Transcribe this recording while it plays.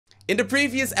In the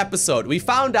previous episode, we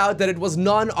found out that it was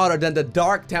none other than the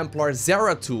Dark Templar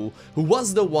Zeratul who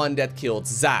was the one that killed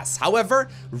Zaz. However,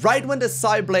 right when the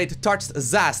Psyblade touched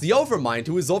Zaz, the Overmind,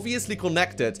 who is obviously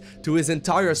connected to his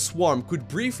entire swarm, could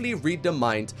briefly read the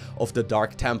mind of the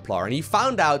Dark Templar, and he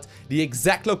found out the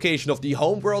exact location of the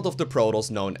homeworld of the Protoss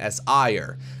known as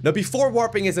Aiur. Now, before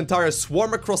warping his entire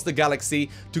swarm across the galaxy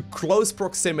to close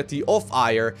proximity of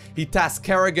Aiur, he tasked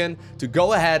Kerrigan to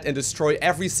go ahead and destroy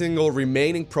every single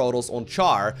remaining Protoss on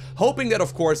Char, hoping that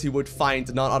of course he would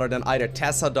find none other than either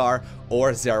Tessadar or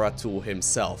Zeratul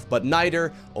himself, but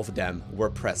neither of them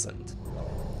were present.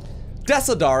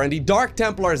 Tessadar and the Dark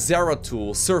Templar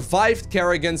Zeratul survived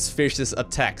Kerrigan's vicious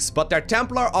attacks, but their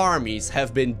Templar armies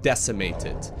have been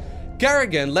decimated.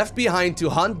 Kerrigan, left behind to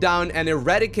hunt down and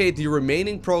eradicate the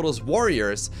remaining Protoss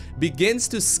warriors, begins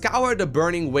to scour the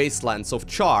burning wastelands of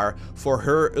Char for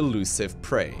her elusive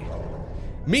prey.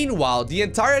 Meanwhile, the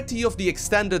entirety of the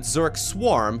extended Zerg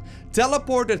swarm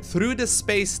teleported through the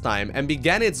space-time and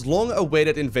began its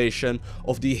long-awaited invasion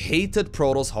of the hated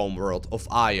Protoss homeworld of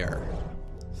Aiur.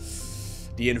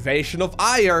 The invasion of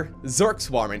Aiur, Zerg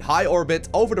swarm in high orbit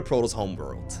over the Protoss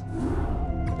homeworld.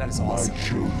 That is awesome. My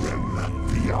children,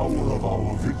 the hour of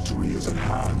our victory is at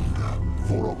hand.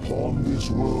 For upon this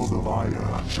world of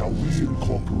Aiur shall we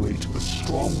incorporate the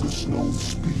strongest known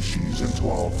species into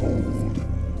our fold.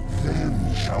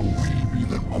 Then shall we be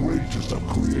the greatest of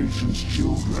creation's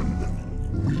children.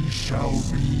 We shall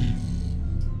be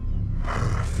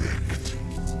perfect.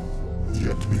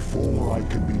 Yet before I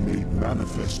can be made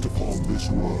manifest upon this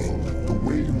world, the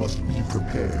way must be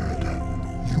prepared.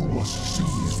 You must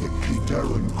seize the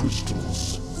Khaydarin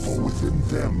Crystals, for within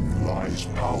them lies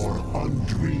power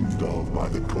undreamed of by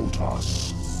the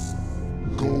Protoss.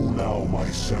 Go now, my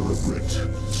Cerebrate.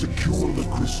 Secure the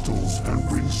crystals and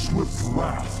bring swift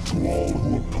wrath to all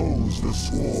who oppose the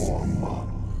swarm.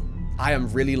 I am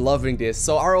really loving this.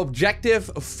 So our objective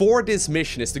for this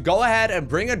mission is to go ahead and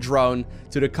bring a drone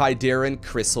to the Khaydarin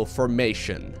Crystal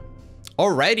formation.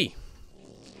 Alrighty.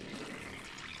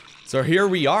 So here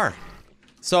we are.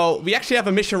 So we actually have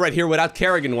a mission right here without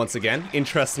Kerrigan once again,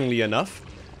 interestingly enough.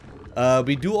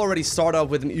 We do already start off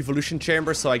with an evolution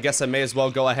chamber, so I guess I may as well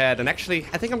go ahead and actually,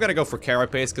 I think I'm gonna go for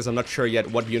Carapace because I'm not sure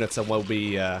yet what units I will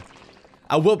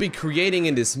be creating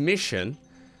in this mission.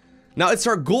 Now, it's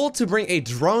our goal to bring a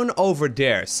drone over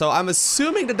there, so I'm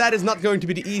assuming that that is not going to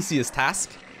be the easiest task,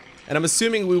 and I'm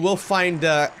assuming we will find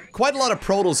quite a lot of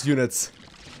Protoss units,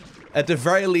 at the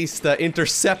very least,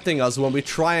 intercepting us when we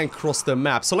try and cross the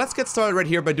map. So let's get started right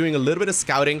here by doing a little bit of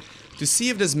scouting to see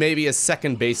if there's maybe a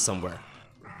second base somewhere.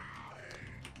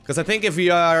 Because I think if we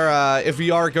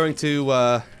are going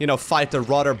to, you know, fight a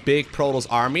rather big Protoss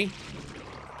army,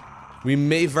 we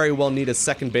may very well need a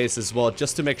second base as well,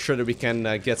 just to make sure that we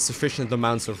can get sufficient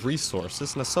amounts of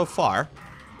resources. Now, so far,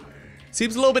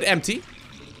 seems a little bit empty.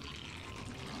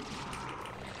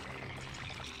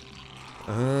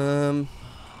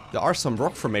 There are some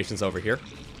rock formations over here.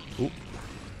 Ooh.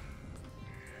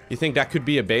 You think that could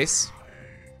be a base?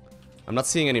 I'm not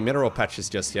seeing any mineral patches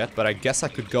just yet, but I guess I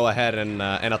could go ahead and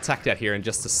attack that here in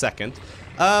just a second.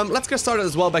 Let's get started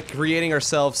as well by creating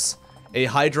ourselves a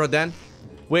Hydra den,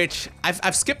 which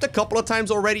I've skipped a couple of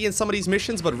times already in some of these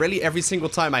missions, but really every single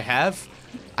time I have,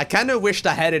 I kind of wished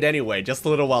I had it anyway, just a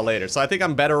little while later. So I think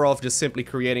I'm better off just simply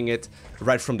creating it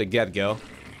right from the get-go.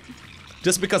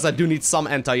 Just because I do need some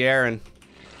anti-air, and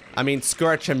I mean,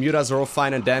 Scourge and Mutas are all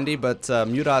fine and dandy, but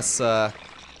Mutas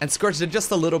and Scourge are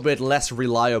just a little bit less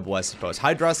reliable, I suppose.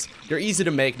 Hydras, they're easy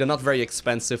to make, they're not very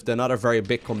expensive, they're not a very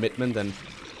big commitment, and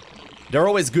they're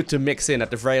always good to mix in,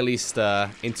 at the very least,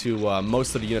 into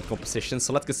most of the unit compositions.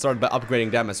 So let's get started by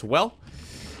upgrading them as well.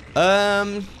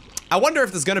 I wonder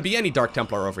if there's gonna be any Dark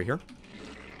Templar over here.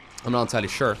 I'm not entirely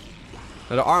sure.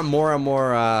 Now, there are more and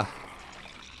more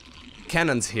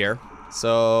cannons here,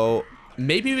 so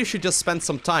maybe we should just spend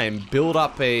some time, build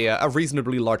up a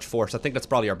reasonably large force. I think that's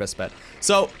probably our best bet.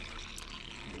 So,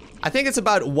 I think it's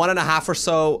about 1.5 or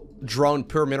so drone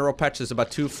per mineral patch. There's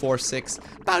about 2, 4, 6,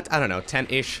 about, I don't know,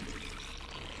 10-ish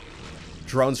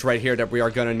drones right here that we are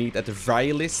gonna need at the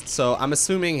very least. So, I'm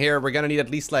assuming here we're gonna need at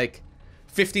least like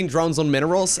 15 drones on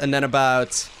minerals and then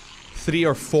about 3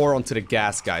 or 4 onto the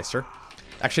gas geyser.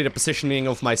 Actually, the positioning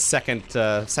of my second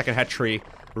hatchery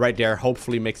right there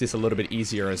hopefully makes this a little bit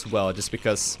easier as well, just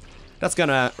because that's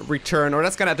gonna return, or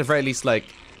that's gonna at the very least like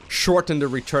shorten the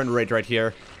return rate right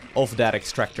here of that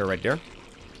extractor right there.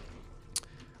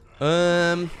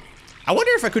 I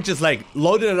wonder if I could just like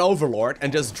load in an Overlord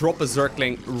and just drop a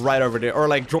Zergling right over there, or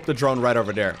like drop the drone right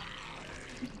over there.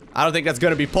 I don't think that's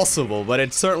gonna be possible, but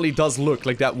it certainly does look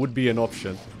like that would be an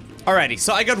option. Alrighty,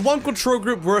 so I got one control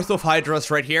group worth of Hydras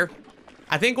right here.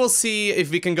 I think we'll see if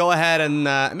we can go ahead and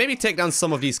maybe take down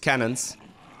some of these cannons.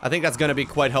 I think that's going to be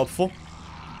quite helpful.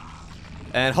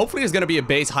 And hopefully there's going to be a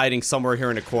base hiding somewhere here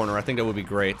in the corner. I think that would be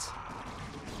great.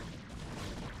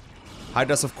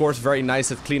 Hydras, of course, very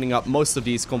nice at cleaning up most of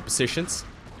these compositions.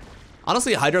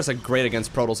 Honestly, Hydras are great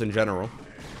against Protoss in general.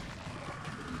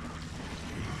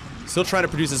 Still trying to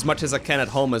produce as much as I can at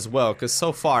home as well, because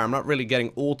so far I'm not really getting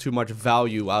all too much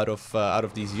value out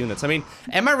of these units. I mean,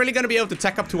 am I really going to be able to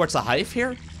tech up towards a hive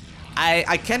here?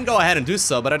 I can go ahead and do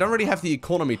so, but I don't really have the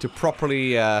economy to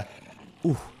properly...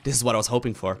 Ooh, this is what I was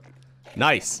hoping for.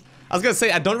 Nice. I was going to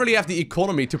say, I don't really have the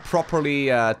economy to properly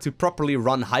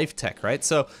run hive tech, right?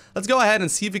 So let's go ahead and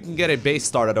see if we can get a base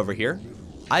started over here.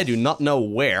 I do not know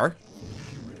where.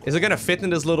 Is it going to fit in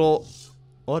this little...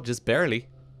 Oh, just barely.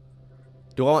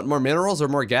 Do I want more minerals or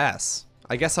more gas?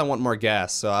 I guess I want more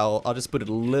gas, so I'll just put it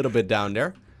a little bit down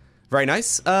there. Very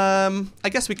nice. I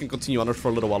guess we can continue on it for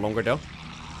a little while longer, though.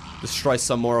 Destroy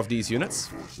some more of these units.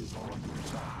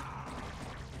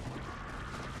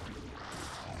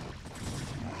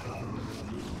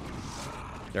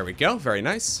 There we go. Very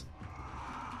nice.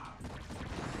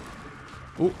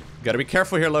 Ooh, gotta be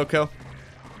careful here, Lowko.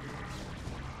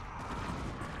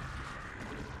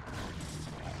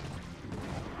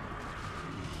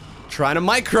 Trying to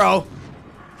micro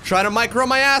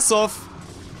my ass off.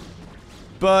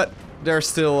 But there's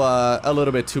still a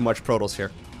little bit too much Protoss here.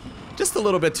 Just a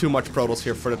little bit too much Protoss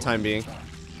here for the time being.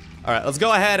 Alright, let's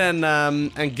go ahead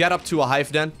and get up to a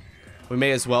hive den. We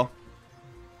may as well.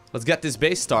 Let's get this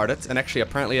base started. And actually,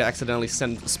 apparently I accidentally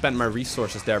spent my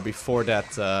resources there before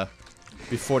that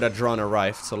drone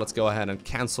arrived. So let's go ahead and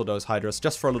cancel those Hydras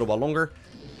just for a little while longer.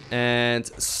 And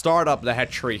start up the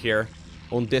hatchery here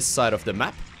on this side of the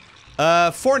map.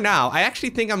 For now, I actually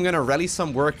think I'm gonna rally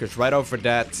some workers right over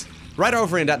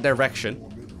in that direction.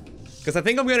 Because I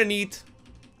think I'm gonna need,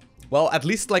 well, at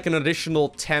least like an additional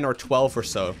 10 or 12 or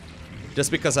so. Just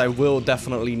because I will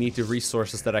definitely need the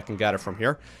resources that I can gather from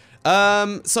here.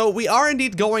 So we are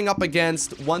indeed going up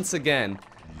against, once again,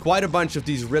 quite a bunch of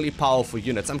these really powerful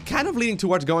units. I'm kind of leaning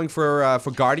towards going for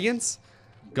Guardians.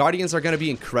 Guardians are gonna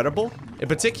be incredible. In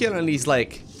particular in these,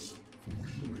 like,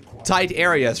 tight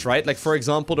areas, right? Like, for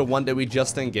example, the one that we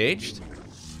just engaged.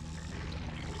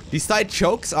 These tight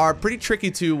chokes are pretty tricky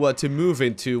to move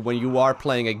into when you are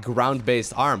playing a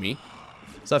ground-based army.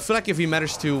 So I feel like if we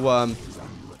manage to,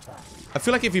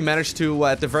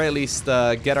 at the very least,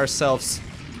 get ourselves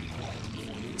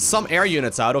some air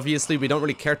units out. Obviously, we don't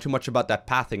really care too much about that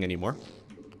pathing anymore.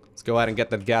 Let's go ahead and get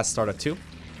that gas started too.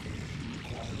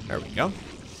 There we go.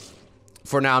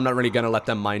 For now, I'm not really going to let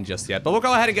them mine just yet. But we'll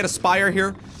go ahead and get a Spire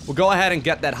here. We'll go ahead and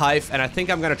get that hive. And I think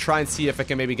I'm going to try and see if I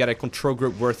can maybe get a control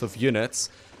group worth of units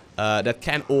that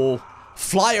can all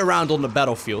fly around on the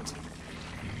battlefield.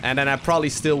 And then I probably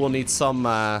still will need some,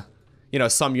 you know,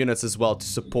 some units as well to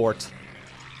support,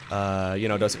 you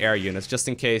know, those air units. Just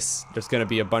in case there's going to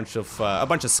be a bunch of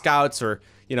scouts or,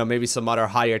 you know, maybe some other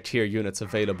higher tier units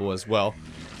available as well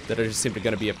that are just simply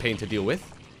going to be a pain to deal with.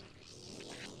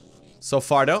 So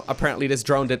far, though, apparently this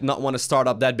drone did not want to start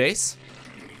up that base.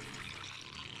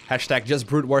 Hashtag just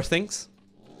brute war things.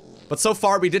 But so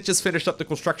far, we did just finish up the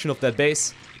construction of that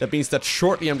base. That means that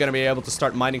shortly I'm going to be able to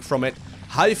start mining from it.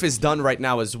 Hive is done right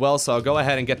now as well, so I'll go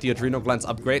ahead and get the adrenal glands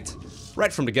upgrade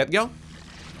right from the get-go,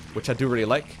 which I do really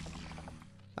like.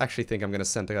 I actually think I'm going to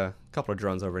send a couple of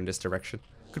drones over in this direction.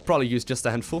 Could probably use just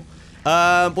a handful.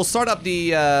 We'll start up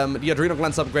the adrenal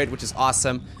glands upgrade, which is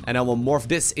awesome, and then we'll morph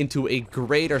this into a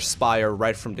greater spire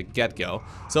right from the get-go.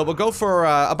 So we'll go for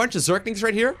a bunch of Zerglings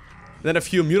right here, then a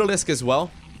few Mutalisk as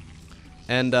well,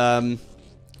 and I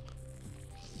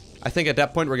think at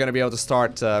that point we're going to be able to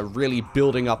start really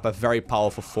building up a very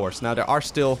powerful force. Now there are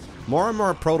still more and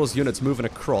more Protoss units moving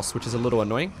across, which is a little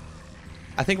annoying.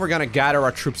 I think we're going to gather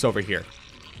our troops over here.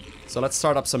 So let's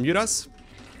start up some Mutas.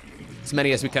 As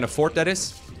many as we can afford, that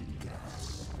is.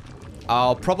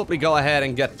 I'll probably go ahead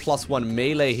and get +1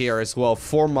 melee here as well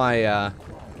for my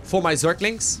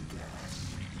Zerglings.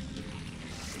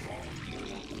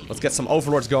 Let's get some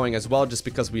Overlords going as well, just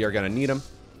because we are gonna need them.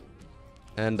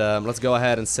 And let's go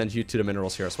ahead and send you to the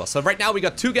minerals here as well. So right now we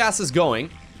got 2 gases going,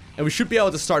 and we should be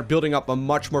able to start building up a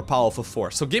much more powerful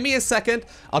force. So give me a second.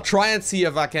 I'll try and see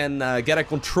if I can get a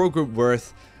control group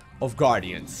worth of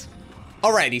Guardians.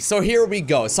 Alrighty, so here we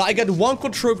go. So I got 1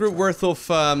 control group worth of,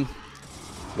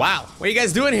 wow, what are you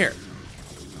guys doing here?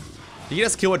 Did you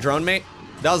just kill a drone, mate?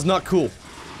 That was not cool.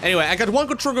 Anyway, I got 1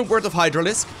 control group worth of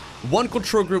Hydralisk, 1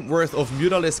 control group worth of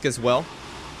Mutalisk as well.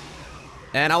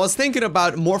 And I was thinking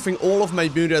about morphing all of my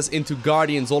Mutas into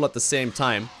Guardians all at the same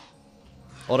time.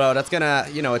 Although that's gonna,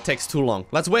 you know, it takes too long.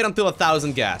 Let's wait until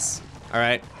 1,000 gas.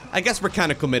 Alright. I guess we're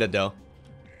kind of committed, though.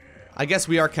 I guess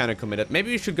we are kind of committed.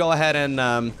 Maybe we should go ahead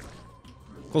and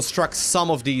construct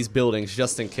some of these buildings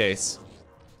just in case.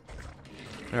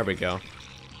 There we go.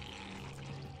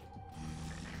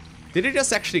 Did he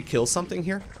just actually kill something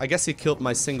here? I guess he killed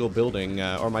my single building,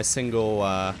 or my single,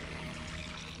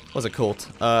 what's it called?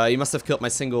 He must have killed my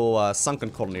single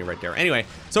sunken colony right there. Anyway,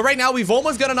 so right now we've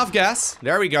almost got enough gas.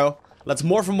 There we go. Let's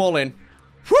morph them all in.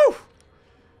 Whew!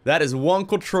 That is one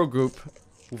control group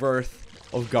worth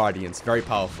of Guardians. Very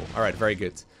powerful. Alright, very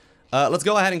good. Let's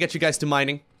go ahead and get you guys to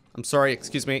mining. I'm sorry,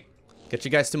 excuse me. Get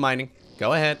you guys to mining.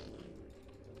 Go ahead.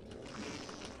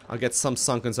 I'll get some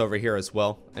Sunkens over here as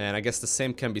well. And I guess the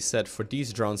same can be said for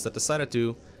these drones that decided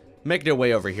to make their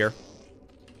way over here.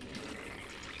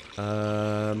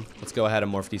 Let's go ahead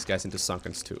and morph these guys into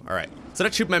Sunkens too. Alright. So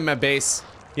that should make my base,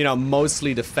 you know,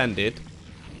 mostly defended.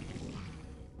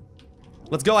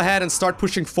 Let's go ahead and start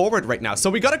pushing forward right now. So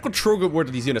we got a control group worth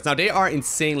of these units. Now, they are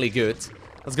insanely good.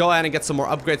 Let's go ahead and get some more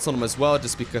upgrades on them as well,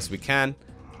 just because we can.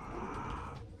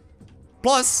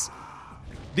 Plus,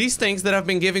 these things that have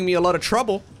been giving me a lot of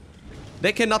trouble,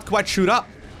 they cannot quite shoot up.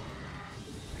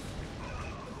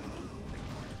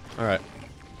 Alright.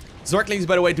 Zerglings,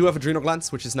 by the way, do have adrenal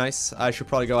glands, which is nice. I should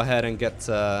probably go ahead and get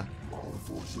a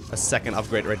second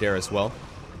upgrade right there as well.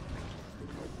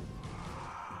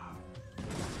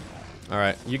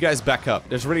 Alright, you guys back up.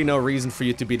 There's really no reason for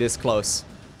you to be this close.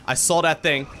 I saw that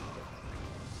thing.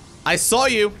 I saw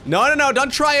you. No, no, no,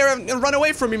 don't try and run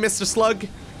away from me, Mr. Slug.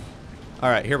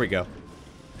 Alright, here we go.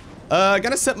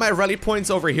 Gonna set my rally points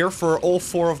over here for all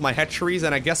 4 of my hatcheries,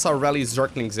 and I guess I'll rally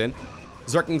Zerglings in.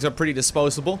 Zerglings are pretty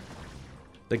disposable.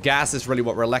 The gas is really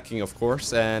what we're lacking, of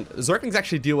course, and Zerglings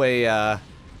actually do an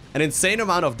insane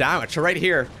amount of damage. So right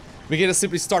here, we're gonna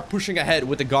simply start pushing ahead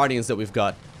with the Guardians that we've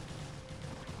got.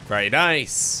 Very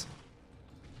nice.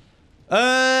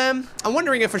 I'm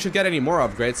wondering if I should get any more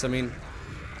upgrades. I mean,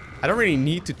 I don't really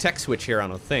need to tech switch here, I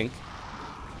don't think.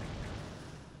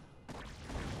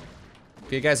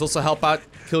 Okay, you guys also help out,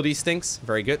 kill these things.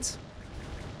 Very good.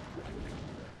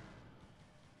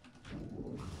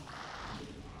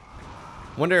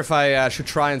 Wonder if I should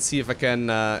try and see if I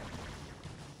can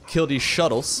kill these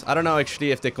shuttles. I don't know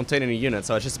actually if they contain any units,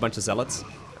 so it's just a bunch of zealots.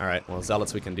 Alright, well,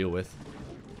 zealots we can deal with.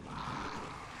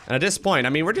 And at this point, I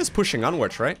mean, we're just pushing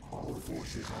onwards, right?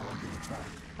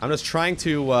 I'm just trying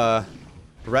to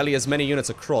rally as many units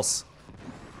across.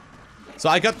 So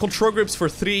I got control groups for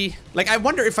 3. Like, I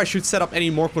wonder if I should set up any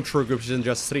more control groups than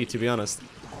just 3, to be honest.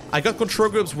 I got control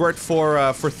groups worth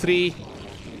for 3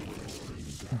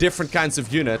 different kinds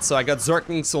of units. So I got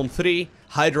Zerglings on 3,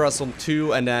 Hydras on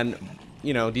 2, and then,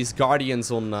 you know, these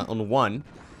Guardians on 1.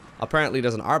 Apparently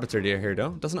there's an Arbiter here,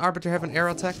 though. Does an Arbiter have an air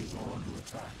attack?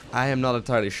 I am not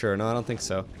entirely sure. No, I don't think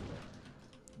so.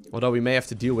 Although we may have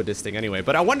to deal with this thing anyway.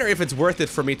 But I wonder if it's worth it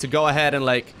for me to go ahead and,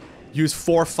 like, use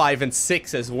 4, 5, and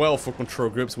 6 as well for control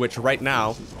groups, which right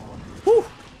now... Whew!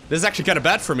 This is actually kind of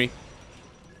bad for me.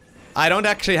 I don't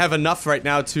actually have enough right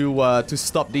now to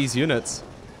stop these units.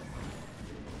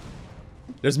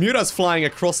 There's Mutas flying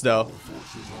across, though.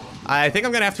 I think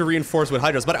I'm gonna have to reinforce with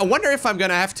Hydras, but I wonder if I'm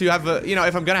gonna have to have a... You know,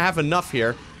 if I'm gonna have enough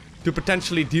here to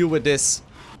potentially deal with this...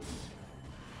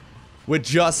 With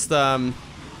just 3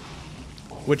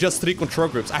 control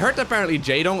groups. I heard that apparently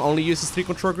Jaedong only uses 3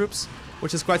 control groups,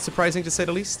 which is quite surprising to say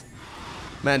the least.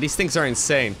 Man, these things are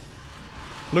insane.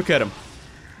 Look at them.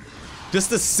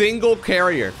 Just a single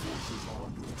carrier.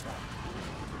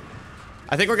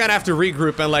 I think we're gonna have to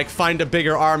regroup and, like, find a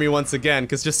bigger army once again,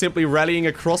 because just simply rallying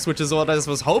across, which is what I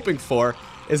was hoping for,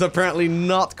 is apparently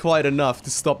not quite enough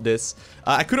to stop this.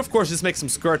 I could, of course, just make some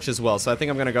Scourge as well, so I think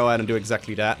I'm gonna go ahead and do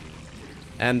exactly that.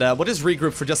 And we'll just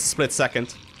regroup for just a split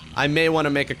second. I may want to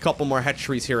make a couple more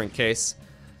hatcheries here in case.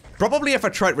 Probably if I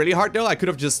tried really hard, though, I could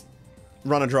have just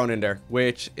run a drone in there,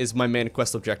 which is my main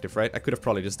quest objective, right? I could have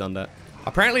probably just done that.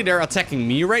 Apparently, they're attacking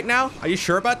me right now. Are you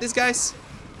sure about this, guys?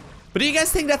 But do you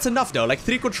guys think that's enough, though? Like,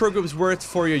 3 control groups worth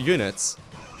for your units?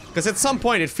 Because at some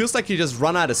point, it feels like you just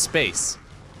run out of space.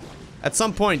 At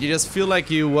some point, you just feel like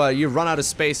you run out of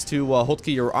space to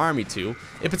hotkey your army to.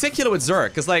 In particular with Zerg,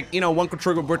 because, like, you know, 1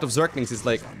 control group worth of Zerglings is,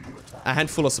 like, a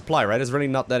handful of supply, right? It's really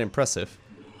not that impressive.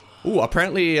 Ooh,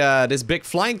 apparently, this big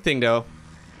flying thing, though,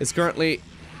 is currently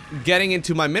getting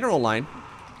into my mineral line.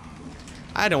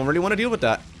 I don't really want to deal with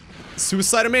that.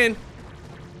 Suicide him in.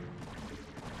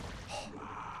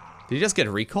 Did he just get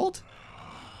recalled?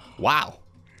 Wow.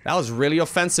 That was really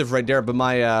offensive right there by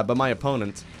my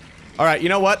opponent. Alright, you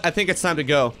know what? I think it's time to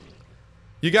go.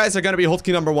 You guys are gonna be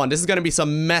hotkey number 1. This is gonna be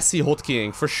some messy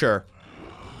hotkeying, for sure.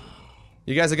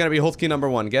 You guys are gonna be hotkey number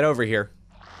 1. Get over here.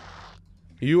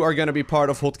 You are gonna be part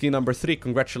of hotkey number 3.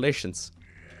 Congratulations.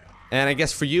 And I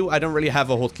guess for you, I don't really have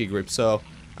a hotkey group, so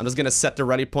I'm just gonna set the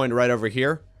rally point right over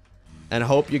here. And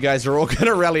hope you guys are all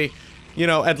gonna rally, you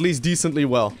know, at least decently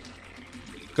well.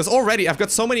 Because already, I've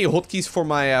got so many hotkeys for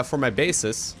my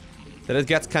bases that it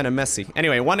gets kind of messy.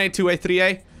 Anyway, 1A, 2A,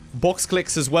 3A. Box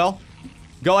clicks as well.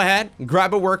 Go ahead,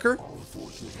 grab a worker.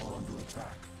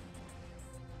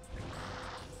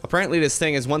 Apparently this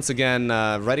thing is once again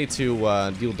ready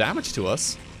to deal damage to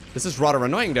us. This is rather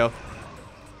annoying though.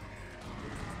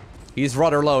 He's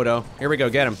rather low though. Here we go,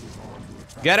 get him.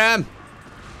 Get him!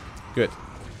 Good.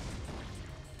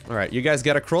 Alright, you guys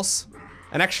get across.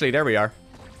 And actually, there we are.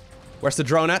 Where's the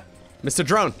drone at? Mr.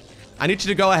 Drone, I need you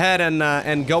to go ahead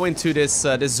and go into this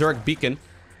this Zerg beacon.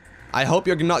 I hope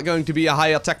you're not going to be a high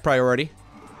attack priority.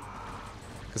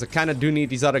 Because I kind of do need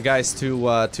these other guys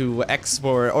to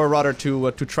export, or rather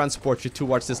to transport you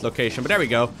towards this location. But there we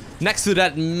go. Next to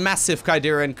that massive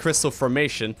Khaydarin Crystal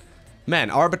formation. Man,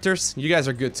 Arbiters, you guys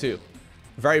are good too.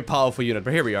 Very powerful unit,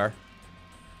 but here we are.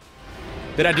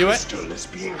 Did I do it? Crystal is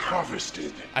being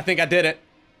harvested. I think I did it.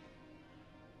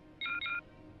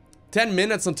 10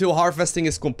 minutes until harvesting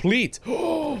is complete.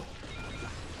 Hold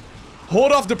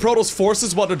off the Protoss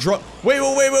forces while the drone... Wait,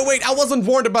 I wasn't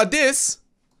warned about this.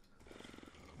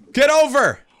 Get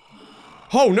over.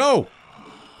 Oh, no.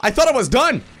 I thought it was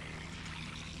done.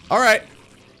 Alright.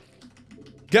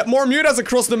 Get more mutas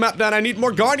across the map then. I need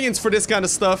more Guardians for this kind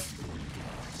of stuff.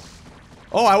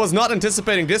 Oh, I was not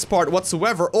anticipating this part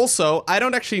whatsoever. Also, I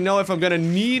don't actually know if I'm gonna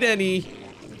need any...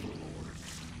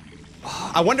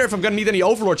 I wonder if I'm gonna need any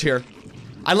Overlords here.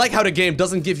 I like how the game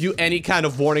doesn't give you any kind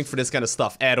of warning for this kind of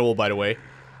stuff at all, by the way.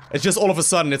 It's just all of a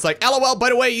sudden, it's like, LOL, by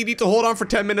the way, you need to hold on for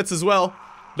 10 minutes as well.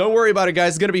 Don't worry about it, guys.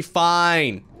 It's gonna be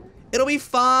fine. It'll be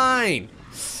fine.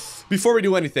 Before we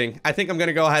do anything, I think I'm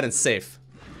gonna go ahead and save.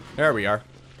 There we are.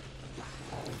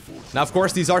 Now, of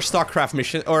course, these are StarCraft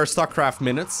mission or StarCraft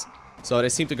minutes. So they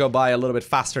seem to go by a little bit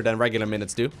faster than regular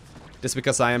minutes do. Just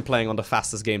because I am playing on the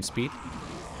fastest game speed.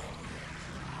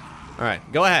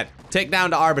 Alright, go ahead. Take down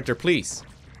the Arbiter, please.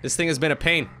 This thing has been a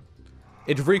pain.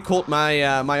 It recalled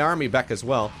my my army back as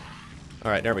well.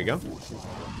 Alright, there we go.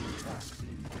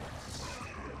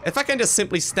 If I can just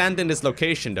simply stand in this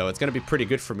location, though, it's gonna be pretty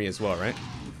good for me as well, right?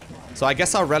 So I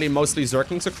guess I'll rally mostly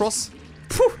Zerglings across.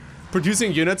 Phew!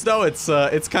 Producing units, though, it's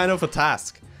kind of a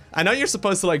task. I know you're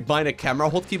supposed to, like, bind a camera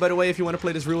hotkey, by the way, if you want to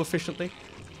play this real efficiently.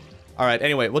 Alright,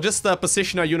 anyway, we'll just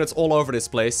position our units all over this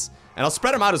place. And I'll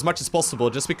spread them out as much as possible,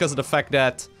 just because of the fact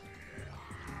that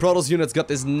Protoss units got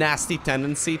this nasty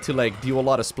tendency to, like, deal a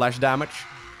lot of splash damage.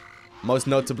 Most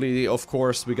notably, of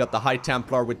course, we got the High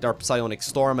Templar with their Psionic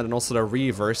Storm, and then also the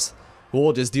Reavers, who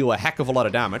will just deal a heck of a lot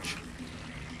of damage.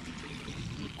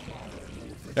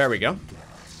 There we go.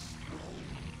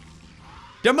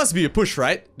 There must be a push,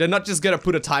 right? They're not just gonna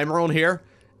put a timer on here,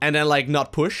 and then, like,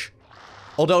 not push.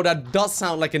 Although that does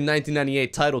sound like a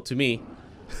 1998 title to me.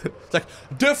 It's like,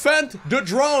 defend the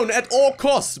drone at all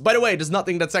costs! By the way, there's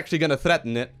nothing that's actually gonna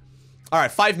threaten it.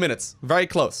 Alright, 5 minutes. Very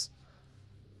close.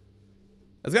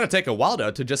 It's gonna take a while,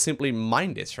 though, to just simply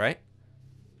mine this, right?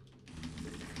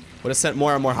 Would have sent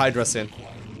more and more Hydras in.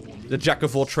 The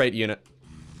Jack-of-all-trade unit.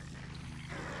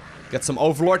 Get some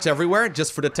Overlords everywhere,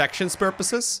 just for detections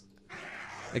purposes.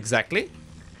 Exactly.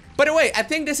 By the way, I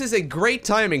think this is a great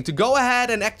timing to go ahead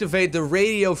and activate the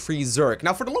Radio Free Zerg.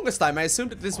 Now, for the longest time, I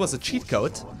assumed that this was a cheat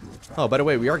code. Oh, by the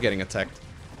way, we are getting attacked.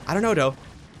 I don't know, though.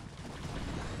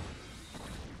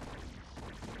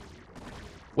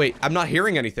 Wait, I'm not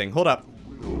hearing anything. Hold up.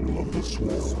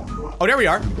 Oh, there we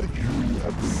are.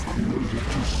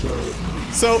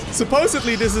 So,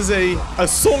 supposedly this is a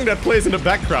song that plays in the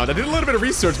background. I did a little bit of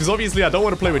research, because obviously I don't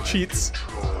want to play with cheats.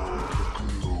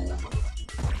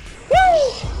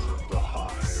 Woo!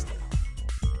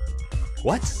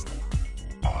 What?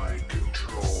 I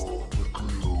control the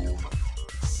groove.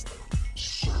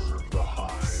 Serve the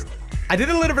hive. I did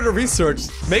a little bit of research,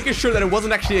 making sure that it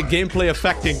wasn't actually a gameplay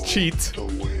affecting cheat. The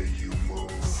way you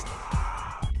move.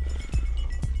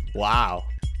 Wow.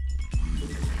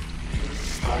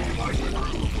 I like the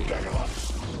groove,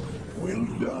 Dagalus. Well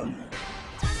done.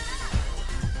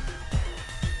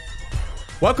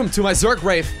 Welcome to my Zerg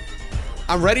rave.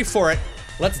 I'm ready for it.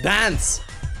 Let's dance.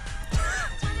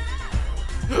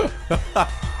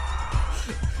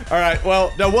 Alright,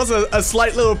 well, there was a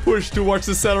slight little push towards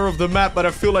the center of the map, but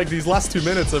I feel like these last 2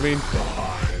 minutes, I mean...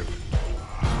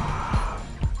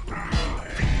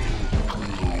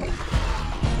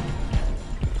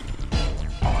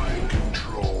 I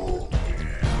control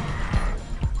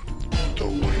the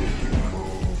way you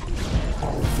move.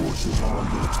 Our forces are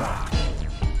under attack.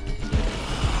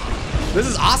 This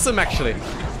is awesome, actually.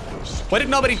 Why did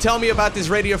nobody tell me about this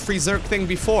Radio Free Zerg thing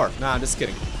before? Nah, I'm just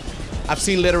kidding. I've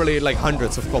seen literally like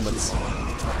hundreds of comments.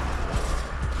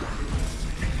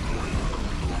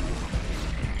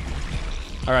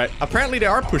 Alright, apparently they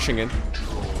are pushing in.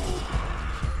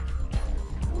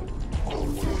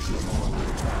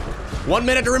 One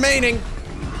minute remaining.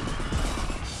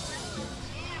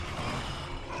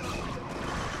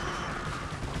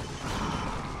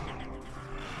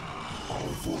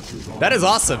 That is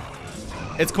awesome.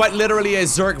 It's quite literally a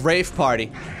Zerg rave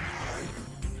party.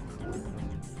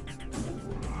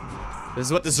 This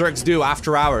is what the Zergs do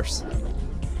after hours.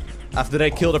 After they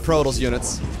kill the Protoss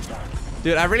units.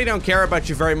 Dude, I really don't care about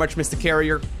you very much, Mr.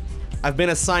 Carrier. I've been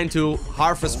assigned to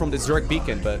harvest from the Zerg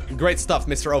beacon, but great stuff,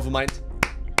 Mr. Overmind.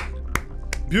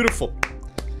 Beautiful.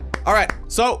 Alright,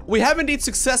 so we have indeed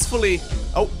successfully...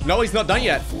 Oh, no, he's not done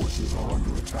yet.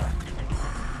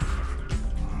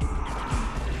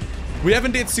 We have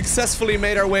indeed successfully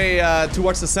made our way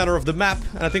towards the center of the map,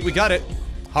 and I think we got it.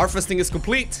 Harvesting is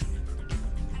complete.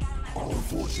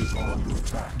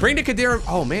 Bring the Khaydarin...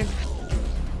 Oh, man.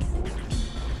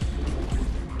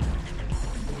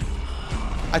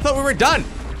 I thought we were done.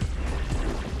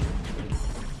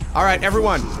 Alright,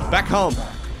 everyone. Back home.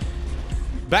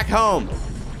 Back home.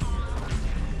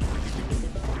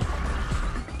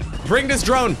 Bring this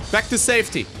drone back to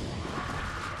safety.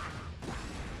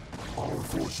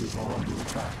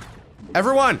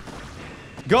 Everyone,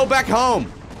 go back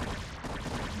home.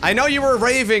 I know you were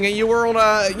raving and you were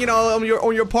on you know,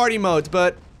 on your party mode,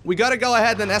 but we gotta go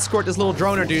ahead and escort this little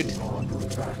droner, dude.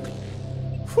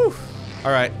 Whew.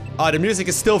 All right. Oh, the music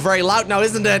is still very loud now,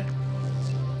 isn't it?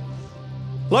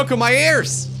 Lowko, my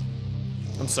ears.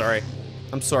 I'm sorry.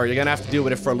 I'm sorry. You're gonna have to deal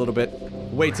with it for a little bit.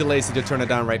 Way too lazy to turn it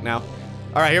down right now.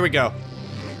 All right, here we go.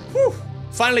 Whew.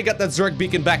 Finally got that Zerg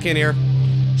beacon back in here.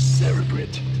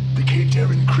 Cerebrate, the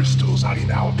Khaydarin Crystals are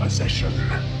in our possession.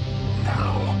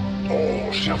 Now,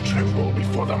 all shall tremble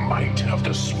before the might of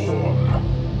the Swarm.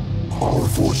 Our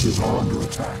forces are under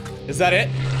attack. Is that it?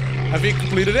 Have we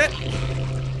completed it?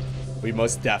 We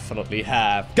most definitely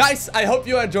have. Guys, I hope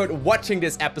you enjoyed watching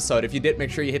this episode. If you did,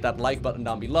 make sure you hit that like button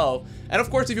down below. And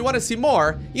of course, if you want to see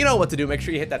more, you know what to do. Make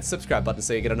sure you hit that subscribe button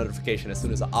so you get a notification as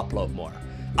soon as I upload more.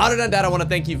 Other than that, I want to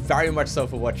thank you very much so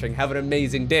for watching. Have an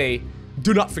amazing day.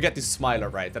 Do not forget to smile,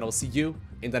 alright? And I'll see you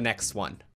in the next one.